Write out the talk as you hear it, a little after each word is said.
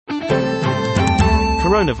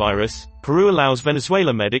Coronavirus, Peru allows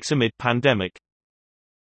Venezuela medics amid pandemic.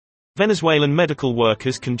 Venezuelan medical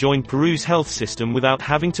workers can join Peru's health system without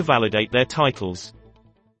having to validate their titles.